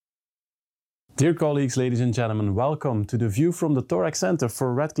Dear colleagues, ladies and gentlemen, welcome to the view from the Thoraxcenter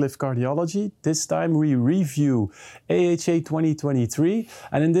for Radcliffe Cardiology. This time we review AHA 2023,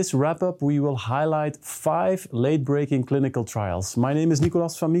 and in this wrap-up we will highlight 5 late-breaking clinical trials. My name is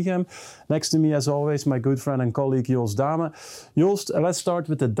Nicolas van Michem. Next to me, as always, my good friend and colleague Joost Dame. Joost, let's start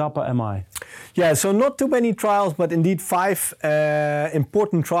with the DAPA-MI. Yeah, so not too many trials, but indeed 5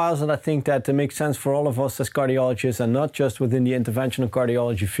 important trials that I think that make sense for all of us as cardiologists and not just within the interventional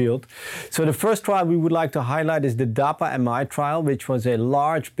cardiology field. So the first trial we would like to highlight is the DAPA-MI trial, which was a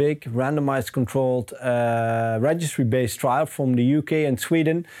large, big, randomized controlled registry-based trial from the UK and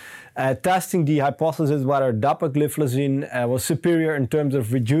Sweden, testing the hypothesis whether dapagliflozin was superior in terms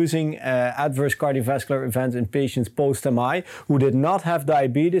of reducing adverse cardiovascular events in patients post-MI who did not have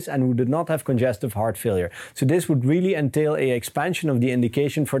diabetes and who did not have congestive heart failure. So this would really entail an expansion of the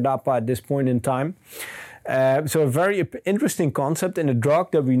indication for DAPA at this point in time. So a very interesting concept in a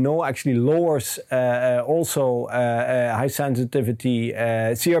drug that we know actually lowers also high sensitivity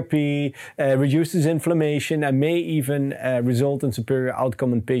CRP, reduces inflammation, and may even result in superior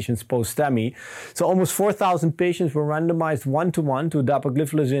outcome in patients post-STEMI. So almost 4,000 patients were randomized 1-to-1 to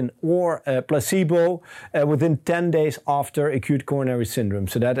dapagliflozin or placebo within 10 days after acute coronary syndrome.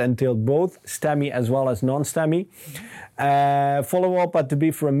 So that entailed both STEMI as well as non-STEMI. Follow-up had to be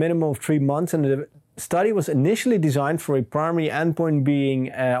for a minimum of 3 months, and the study was initially designed for a primary endpoint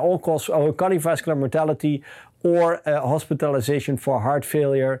being all-cause cardiovascular mortality or hospitalization for heart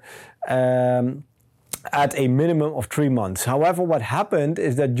failure at a minimum of 3 months. However, what happened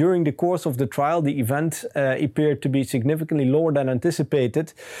is that during the course of the trial, the event appeared to be significantly lower than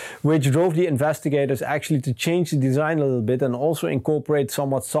anticipated, which drove the investigators actually to change the design a little bit and also incorporate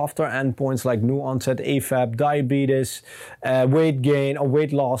somewhat softer endpoints like new onset AFib, diabetes, weight gain or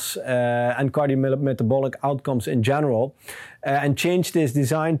weight loss, and cardiometabolic outcomes in general. And changed this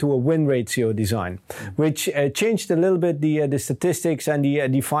design to a win ratio design, which changed a little bit the statistics and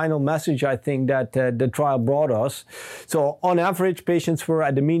the final message I think that the trial brought us. So on average, patients were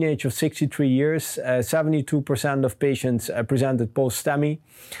at the mean age of 63 years. 72% of patients presented post-STEMI.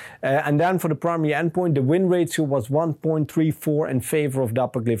 And then for the primary endpoint, the win ratio was 1.34 in favor of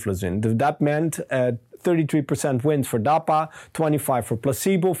dapagliflozin. That meant 33% wins for DAPA, 25% for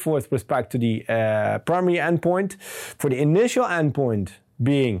placebo with respect to the primary endpoint. For the initial endpoint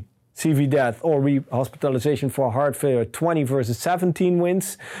being CV death or hospitalization for heart failure, 20 versus 17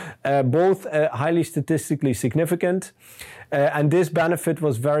 wins, both highly statistically significant. And this benefit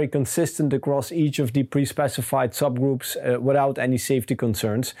was very consistent across each of the pre-specified subgroups without any safety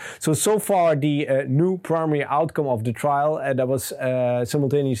concerns. So far, the new primary outcome of the trial that was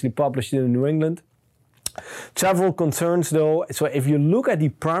simultaneously published in New England. Several concerns though. So if you look at the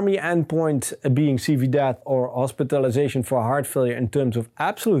primary endpoint being CV death or hospitalization for heart failure in terms of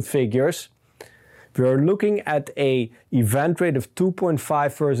absolute figures, we are looking at an event rate of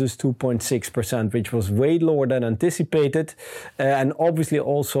 2.5 versus 2.6%, which was way lower than anticipated, and obviously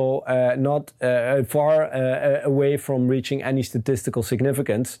also not far away from reaching any statistical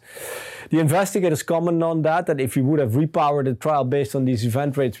significance. The investigators comment on that if we would have repowered the trial based on these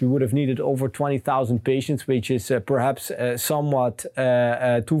event rates, we would have needed over 20,000 patients, which is perhaps somewhat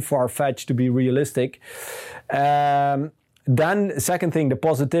too far-fetched to be realistic. Then, second thing, the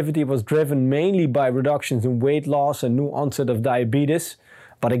positivity was driven mainly by reductions in weight loss and new onset of diabetes.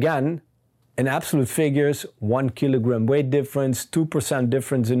 But again, in absolute figures, 1 kilogram weight difference, 2%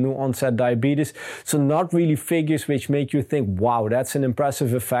 difference in new onset diabetes. So not really figures which make you think, wow, that's an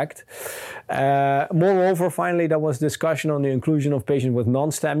impressive effect. Moreover, finally, there was discussion on the inclusion of patients with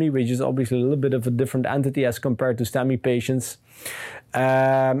non-STEMI, which is obviously a little bit of a different entity as compared to STEMI patients.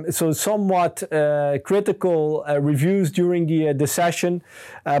 So somewhat critical reviews during the session.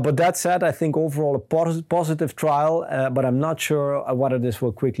 But that said, I think overall a positive trial, but I'm not sure whether this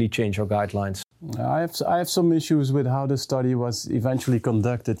will quickly change our guidelines. I have some issues with how the study was eventually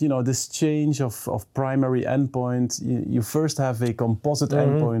conducted. You know, this change of primary endpoint, you first have a composite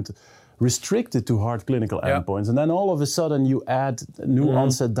endpoint restricted to hard clinical endpoints. And then all of a sudden you add new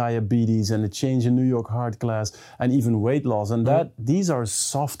onset diabetes and a change in New York Heart Class and even weight loss. And these are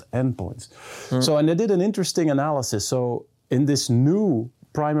soft endpoints. So, and they did an interesting analysis. So in this new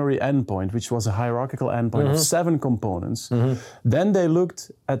primary endpoint, which was a hierarchical endpoint of 7 components, then they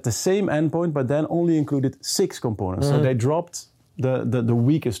looked at the same endpoint, but then only included 6 components. So they dropped the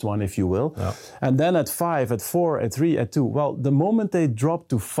weakest one, if you will. And then at 5, at 4, at 3, at 2. Well, the moment they dropped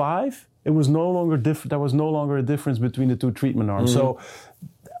to 5, it was no longer there was no longer a difference between the 2 treatment arms. So,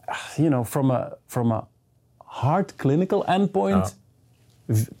 you know, from a hard clinical endpoint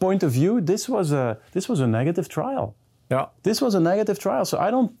point of view, this was a negative trial. Yeah. This was a negative trial, so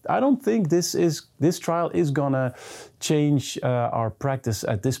I don't think this trial is gonna change our practice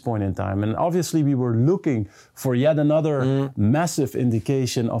at this point in time. And obviously, we were looking for yet another massive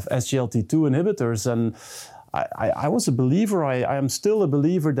indication of SGLT2 inhibitors, and I was a believer. I am still a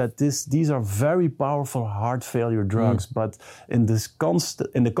believer that these are very powerful heart failure drugs. But in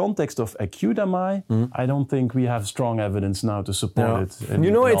in the context of acute MI, I don't think we have strong evidence now to support it.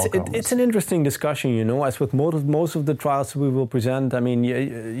 It's an interesting discussion. As with most of the trials we will present. I mean,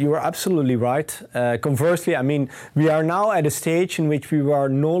 you are absolutely right. Conversely, I mean, we are now at a stage in which we are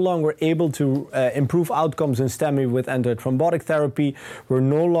no longer able to improve outcomes in STEMI with antithrombotic therapy. We're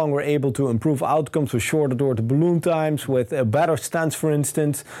no longer able to improve outcomes with shorter door to balloon times, with better stents, for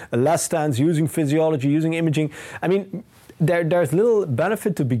instance, less stents, using physiology, using imaging. I mean, there's little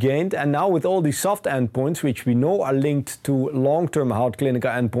benefit to be gained, and now with all these soft endpoints, which we know are linked to long-term heart clinical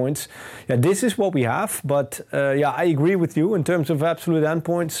endpoints, this is what we have. But I agree with you in terms of absolute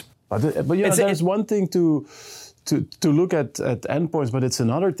endpoints. But there's one thing to look at endpoints, but it's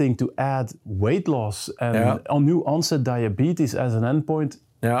another thing to add weight loss and new onset diabetes as an endpoint.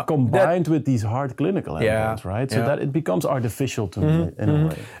 Combined with these hard clinical endpoints, right? So that it becomes artificial to me in a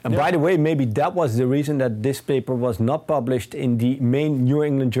way. And by the way, maybe that was the reason that this paper was not published in the main New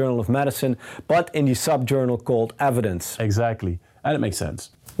England Journal of Medicine, but in the sub-journal called Evidence. Exactly. And it makes sense.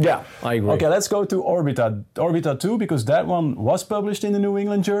 Yeah, I agree. Okay, let's go to Orbita 2, because that one was published in the New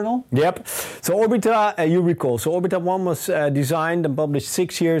England Journal. Yep. So Orbita, you recall, Orbita 1 was designed and published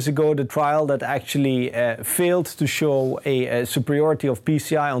 6 years ago, the trial that actually failed to show a superiority of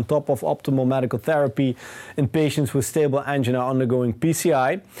PCI on top of optimal medical therapy in patients with stable angina undergoing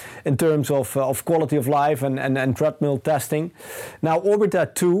PCI in terms of quality of life and treadmill testing. Now,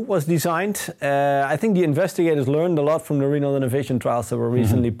 Orbita 2 was designed. I think the investigators learned a lot from the renal innovation trials that were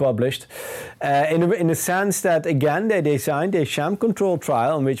recently published, in the sense that, again, they designed a sham-controlled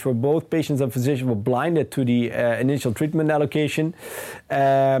trial in which both patients and physicians were blinded to the initial treatment allocation.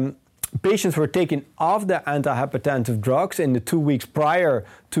 Patients were taken off their antihypertensive drugs in the 2 weeks prior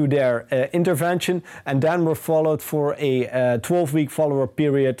to their intervention, and then were followed for a 12-week follow-up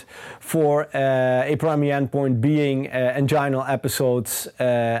period for a primary endpoint being anginal episodes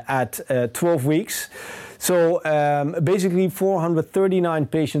at 12 weeks. So basically 439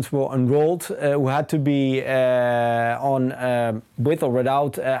 patients were enrolled who had to be on with or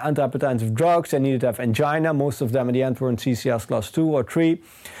without antihypertensive drugs. They needed to have angina. Most of them at the end were in CCS class 2 or 3.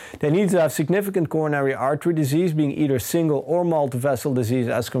 They needed to have significant coronary artery disease, being either single or multivessel disease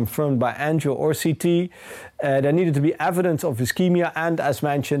as confirmed by angio or CT. There needed to be evidence of ischemia, and as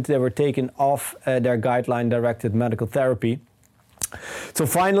mentioned, they were taken off their guideline-directed medical therapy. So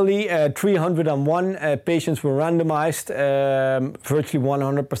finally, 301 patients were randomized. Virtually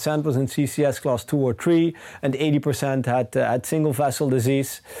 100% was in CCS class 2 or 3, and 80% had single vessel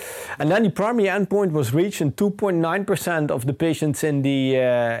disease. And then the primary endpoint was reached in 2.9% of the patients in the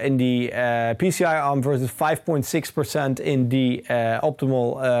PCI arm versus 5.6% in the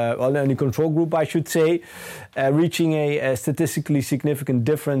in the control group, I should say, reaching a statistically significant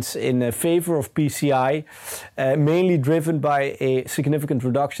difference in favor of PCI, mainly driven by a significant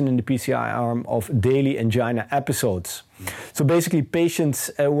reduction in the PCI arm of daily angina episodes. So basically, patients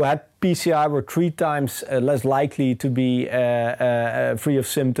who had PCI were 3 times less likely to be free of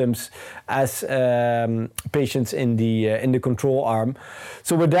symptoms as patients in the control arm.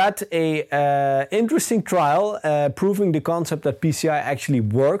 So with that, a interesting trial proving the concept that PCI actually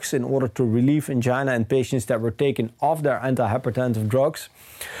works in order to relieve angina in patients that were taken off their antihypertensive drugs.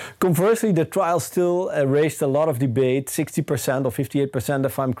 Conversely, the trial still raised a lot of debate. 60% or 58%,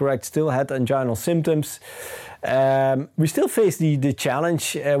 if I'm correct, still had anginal symptoms. We still face the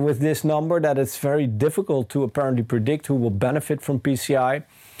challenge with this number that it's very difficult to apparently predict who will benefit from PCI.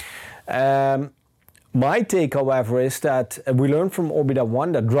 My take, however, is that we learned from Orbita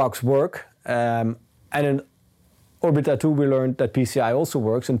 1 that drugs work, and in Orbita 2 we learned that PCI also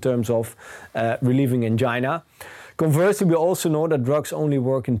works in terms of relieving angina. Conversely, we also know that drugs only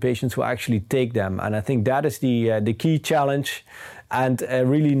work in patients who actually take them, and I think that is the key challenge, and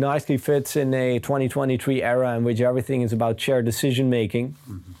really nicely fits in a 2023 era in which everything is about shared decision making.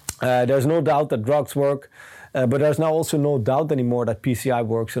 There's no doubt that drugs work, but there's now also no doubt anymore that PCI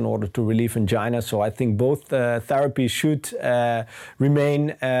works in order to relieve angina. So I think both therapies should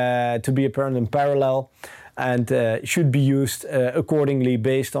remain to be apparent in parallel. and should be used accordingly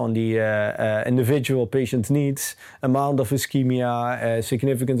based on the individual patient's needs, amount of ischemia,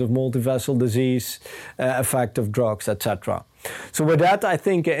 significance of multivessel disease, effect of drugs, etc. So with that, I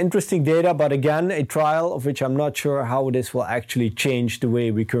think interesting data, but again, a trial of which I'm not sure how this will actually change the way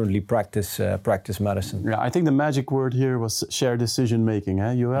we currently practice medicine. Yeah, I think the magic word here was shared decision making.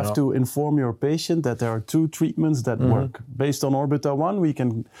 You have to inform your patient that there are two treatments that work. Based on Orbita 1, we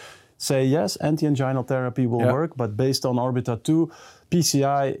can say yes, anti-anginal therapy will work, but based on Orbita 2,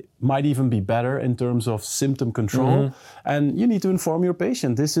 PCI might even be better in terms of symptom control. And you need to inform your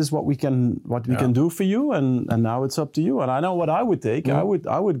patient. This is what we can do for you, and now it's up to you. And I know what I would take. I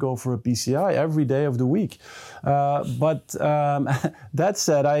would go for a PCI every day of the week. But that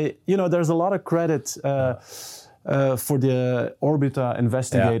said, there's a lot of credit for the Orbita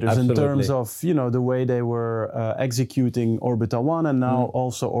investigators in terms of the way they were executing Orbita 1 and now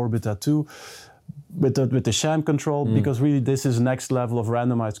also Orbita 2 with the sham control, because really this is next level of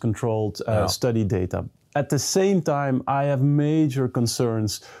randomized controlled study data. At the same time, I have major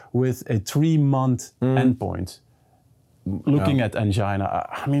concerns with a 3-month endpoint. Looking at angina,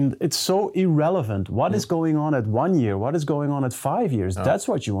 I mean, it's so irrelevant. What is going on at 1 year? What is going on at 5 years? That's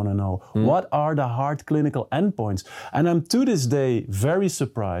what you want to know. What are the hard clinical endpoints? And I'm to this day very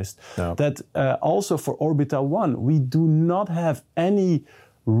surprised that also for Orbita 1, we do not have any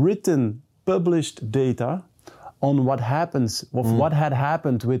written published data on what happens, of what had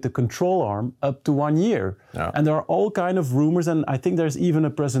happened with the control arm up to 1 year. And there are all kind of rumors, and I think there's even a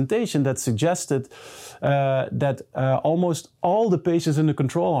presentation that suggested that almost all the patients in the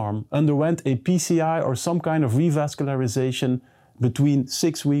control arm underwent a PCI or some kind of revascularization between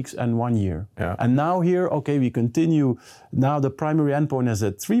 6 weeks and 1 year. And now here, okay, we continue. Now the primary endpoint is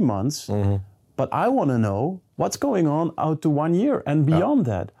at 3 months, but I want to know what's going on out to 1 year and beyond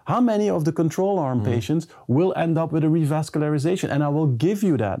that. How many of the control arm patients will end up with a revascularization? And I will give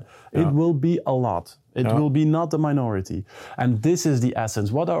you that. It will be a lot. It will be not a minority. And this is the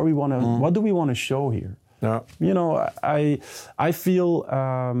essence. What do we want to show here? I feel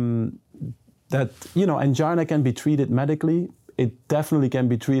that angina can be treated medically. It definitely can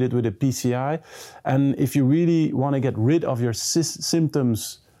be treated with a PCI. And if you really want to get rid of your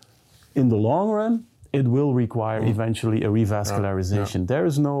symptoms in the long run, it will require eventually a revascularization. There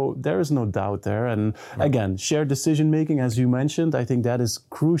is no doubt there. And again, shared decision making, as you mentioned, I think that is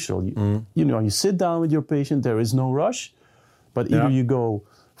crucial. You sit down with your patient. There is no rush, but either you go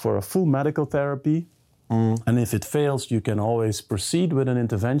for a full medical therapy, and if it fails, you can always proceed with an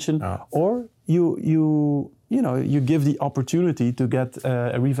intervention, or you give the opportunity to get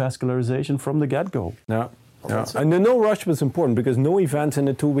a revascularization from the get-go. And the no rush was important because no events in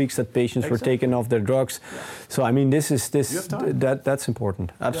the 2 weeks that patients were taken off their drugs. So I mean, that's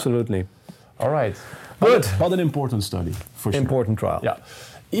important. Absolutely. All right. Good. But an important study for sure. Important trial. Yeah.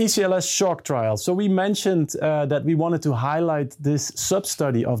 ECLS shock trial. So we mentioned that we wanted to highlight this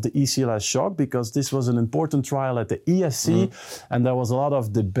sub-study of the ECLS shock because this was an important trial at the ESC, and there was a lot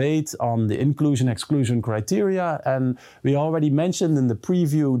of debate on the inclusion-exclusion criteria. And we already mentioned in the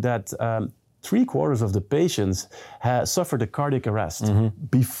preview that 3/4 of the patients suffered a cardiac arrest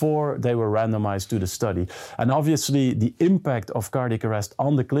before they were randomized to the study. And obviously, the impact of cardiac arrest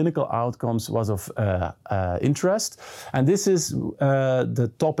on the clinical outcomes was of interest. And this is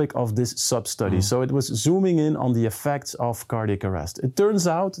the topic of this sub-study. So it was zooming in on the effects of cardiac arrest. It turns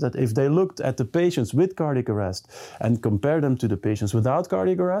out that if they looked at the patients with cardiac arrest and compared them to the patients without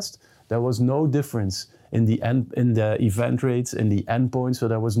cardiac arrest, there was no difference in the event rates, in the endpoints. So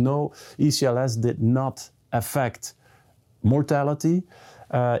there was no, ECLS did not affect mortality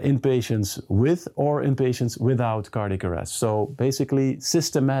in patients with or in patients without cardiac arrest. So basically,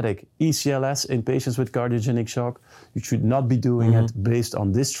 systematic ECLS in patients with cardiogenic shock, you should not be doing it based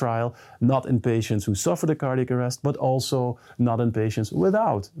on this trial, not in patients who suffered a cardiac arrest, but also not in patients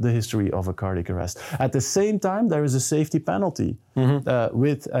without the history of a cardiac arrest. At the same time, there is a safety penalty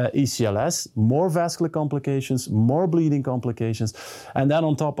with ECLS, more vascular complications, more bleeding complications, and then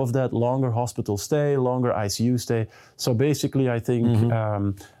on top of that, longer hospital stay, longer ICU stay. So basically, I think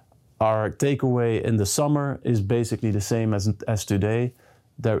our takeaway in the summer is basically the same as today.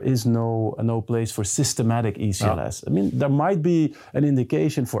 There is no place for systematic ECLS. I mean, there might be an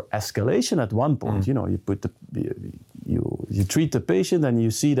indication for escalation at one point. You treat the patient and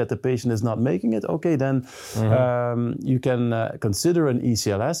you see that the patient is not making it. Okay, then you can consider an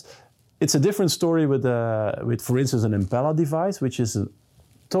ECLS. It's a different story with for instance, an Impella device, which is a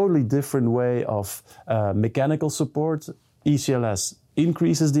totally different way of mechanical support. ECLS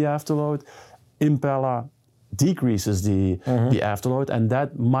increases the afterload. Impella decreases the afterload, and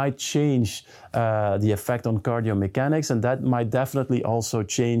that might change the effect on cardiomechanics, and that might definitely also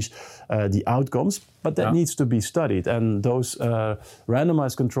change the outcomes. But that needs to be studied, and those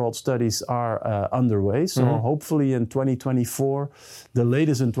randomized controlled studies are underway. So hopefully in 2024, the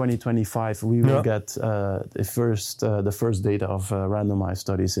latest in 2025, we will get the first data of randomized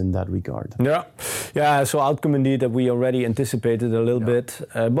studies in that regard. Yeah. So outcome indeed that we already anticipated a little bit,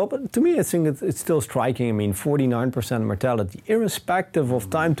 but to me, I think it's still striking. I mean, 49% mortality, irrespective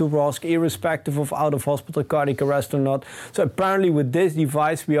of time to ROSC, irrespective of out of hospital cardiac arrest or not. So apparently, with this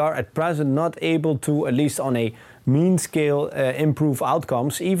device, we are at present not able to, at least on a mean scale, improve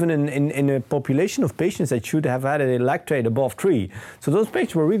outcomes, even in a population of patients that should have had an electrate above 3. So those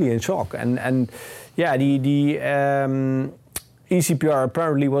patients were really in shock. And the ECPR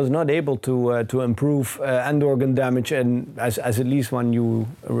apparently was not able to improve end organ damage, and as at least when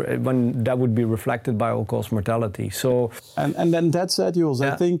that would be reflected by all-cause mortality. So and then that said, Jules,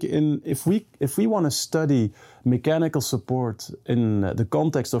 I think if we want to study mechanical support in the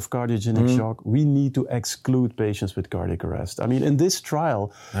context of cardiogenic shock, we need to exclude patients with cardiac arrest. I mean, in this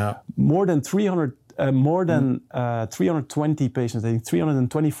trial, more than 320 patients, I think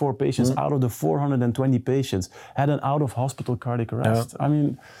 324 patients out of the 420 patients had an out-of-hospital cardiac arrest. I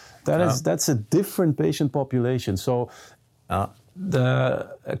mean, that's a different patient population. So the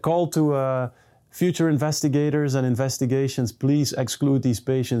call to future investigators and investigations, please exclude these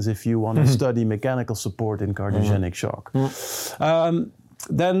patients if you want to study mechanical support in cardiogenic shock.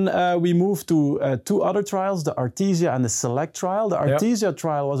 Then we moved to 2 other trials, the Artesia and the SELECT trial. The Artesia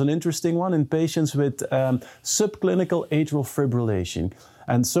trial was an interesting one in patients with subclinical atrial fibrillation.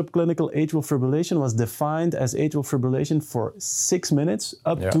 And subclinical atrial fibrillation was defined as atrial fibrillation for 6 minutes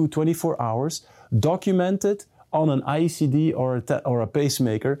up to 24 hours, documented on an ICD or a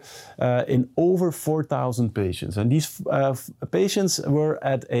pacemaker in over 4,000 patients. And these patients were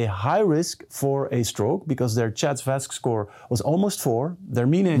at a high risk for a stroke because their CHA2DS2-VASc score was almost 4. Their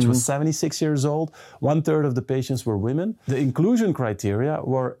mean age was 76 years old. 1/3 of the patients were women. The inclusion criteria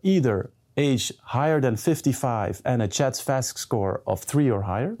were either age higher than 55 and a CHA2DS2-VASc score of 3 or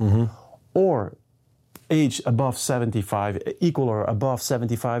higher, or age above 75, equal or above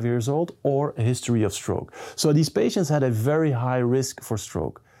 75 years old, or a history of stroke. So these patients had a very high risk for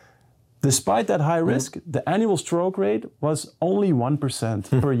stroke. Despite that high risk, the annual stroke rate was only 1%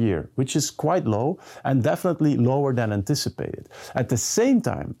 per year, which is quite low and definitely lower than anticipated. At the same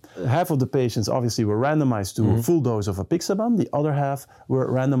time, half of the patients obviously were randomized to a full dose of apixaban. The other half were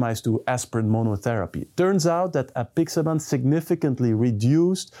randomized to aspirin monotherapy. Turns out that apixaban significantly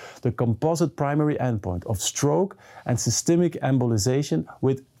reduced the composite primary endpoint of stroke and systemic embolization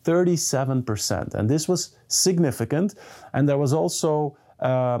with 37%. And this was significant. And there was also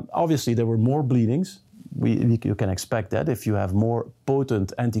obviously, there were more bleedings. You can expect that. If you have more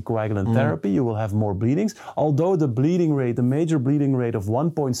potent anticoagulant therapy, you will have more bleedings. Although the bleeding rate, the major bleeding rate of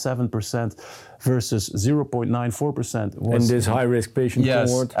 1.7% versus 0.94% was... in this high-risk patient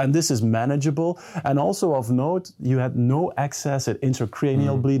cohort. And this is manageable. And also of note, you had no excess at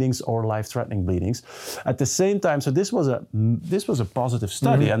intracranial bleedings or life-threatening bleedings. At the same time, so this was a positive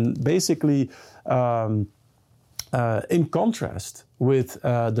study. And basically... in contrast with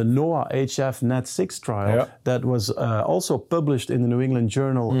the NOAA-HF NAT6 trial that was also published in the New England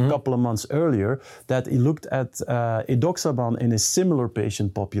Journal a couple of months earlier, that it looked at edoxaban in a similar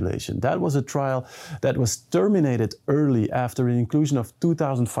patient population. That was a trial that was terminated early after an inclusion of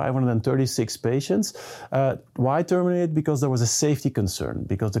 2,536 patients. Why terminated? Because there was a safety concern,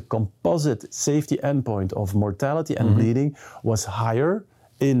 because the composite safety endpoint of mortality and bleeding was higher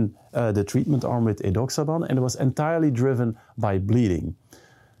in the treatment arm with edoxaban, and it was entirely driven by bleeding.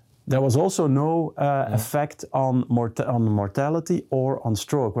 There was also no effect on mortality or on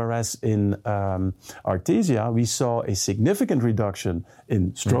stroke, whereas in Artesia, we saw a significant reduction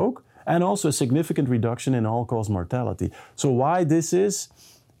in stroke and also a significant reduction in all-cause mortality. So why this is?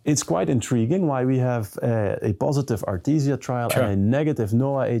 It's quite intriguing why we have a positive Artesia trial and a negative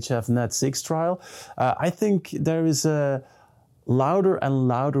NOAA-HF NAT6 trial. I think there is a louder and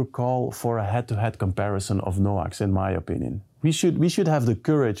louder call for a head-to-head comparison of NOACs, in my opinion. We should have the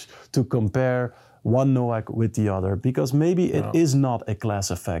courage to compare one NOAC with the other, because maybe it is not a class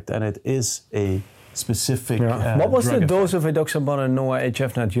effect and it is a specific what was the dose of edoxaban and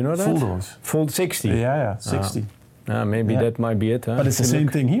NOAA-HF NAT? You know that? Full dose. Full 60? Yeah, 60. Maybe that might be it. Huh? But it's the same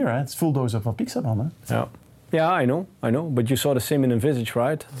thing here. It's full dose of apixaban. Yeah, I know. But you saw the same in Envisage,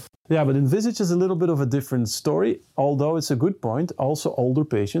 right? Yeah, but Envisage is a little bit of a different story, although it's a good point. Also older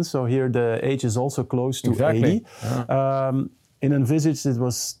patients, so here the age is also close to 80. In Envisage it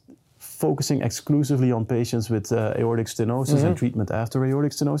was focusing exclusively on patients with aortic stenosis and treatment after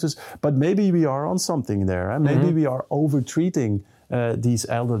aortic stenosis. But maybe we are on something there. Maybe we are over-treating these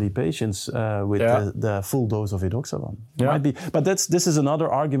elderly patients with the full dose of edoxaban. Might be, but this is another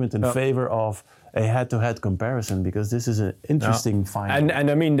argument in favor of a head-to-head comparison, because this is an interesting finding. And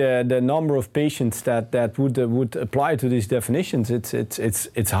I mean the number of patients that would apply to these definitions,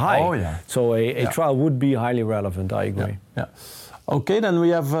 it's high. Oh, yeah. So a trial would be highly relevant. I agree. Yeah. Okay, then we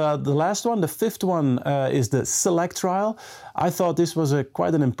have the last one. The fifth one is the SELECT trial. I thought this was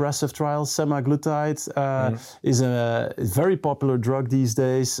quite an impressive trial. Semaglutide is a very popular drug these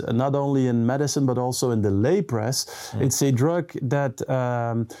days, not only in medicine but also in the lay press. It's a drug that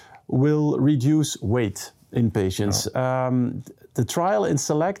will reduce weight in patients. The trial in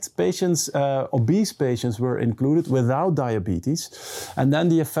SELECT patients, obese patients were included without diabetes, and then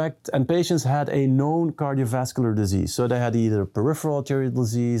the effect, and patients had a known cardiovascular disease. So they had either peripheral arterial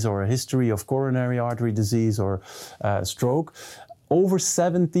disease or a history of coronary artery disease or stroke. Over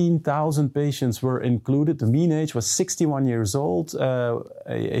 17,000 patients were included. The mean age was 61 years old.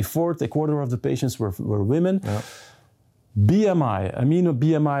 A quarter of the patients were women. Yeah. BMI,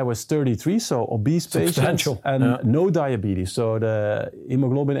 BMI was 33, so obese patients and no diabetes. So the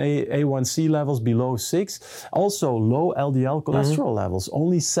hemoglobin A1C levels below 6. Also low LDL cholesterol levels,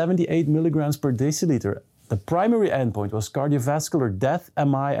 only 78 milligrams per deciliter. The primary endpoint was cardiovascular death,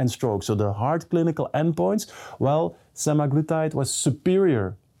 MI, and stroke. So the hard clinical endpoints, well, semaglutide was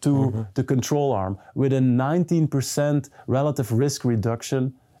superior to the control arm with a 19% relative risk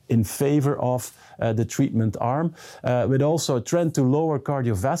reduction in favor of the treatment arm, with also a trend to lower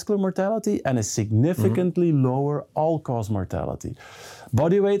cardiovascular mortality and a significantly lower all-cause mortality.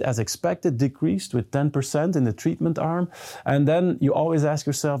 Body weight, as expected, decreased with 10% in the treatment arm. And then you always ask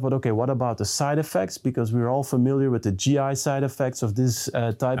yourself, but okay, what about the side effects? Because we're all familiar with the GI side effects of this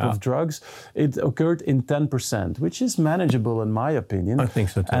type of drugs. It occurred in 10%, which is manageable in my opinion. I think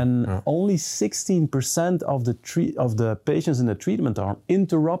so too. And only 16% of the patients in the treatment arm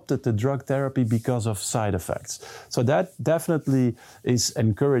interrupted the drug therapy because of side effects. So that definitely is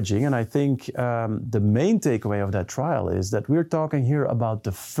encouraging. And I think the main takeaway of that trial is that we're talking here about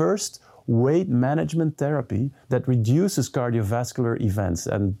the first weight management therapy that reduces cardiovascular events,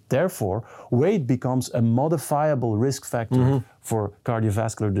 and therefore weight becomes a modifiable risk factor for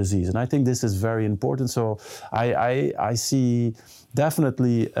cardiovascular disease. And I think this is very important. So I see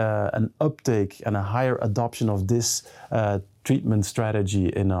definitely an uptake and a higher adoption of this treatment strategy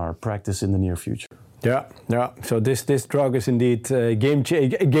in our practice in the near future. Yeah. So this drug is indeed a game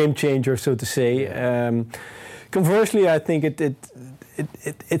changer, so to say. Conversely, I think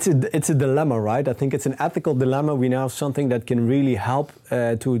it's a dilemma, right? I think it's an ethical dilemma. We now have something that can really help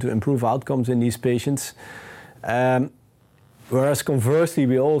to improve outcomes in these patients. Whereas conversely,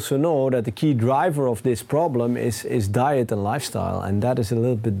 we also know that the key driver of this problem is diet and lifestyle, and that is a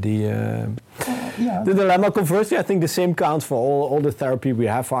little bit the dilemma. Conversely, I think the same counts for all the therapy we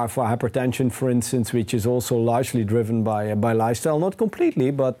have for hypertension, for instance, which is also largely driven by lifestyle. Not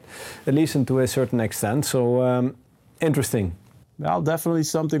completely, but at least to a certain extent. So interesting. Well, definitely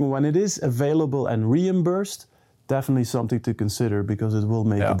something when it is available and reimbursed. Definitely something to consider because it will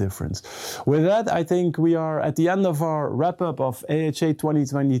make a difference. With that, I think we are at the end of our wrap-up of AHA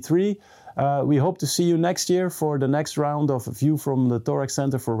 2023. We hope to see you next year for the next round of View from the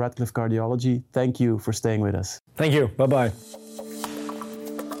Thoraxcenter for Radcliffe Cardiology. Thank you for staying with us. Thank you. Bye-bye.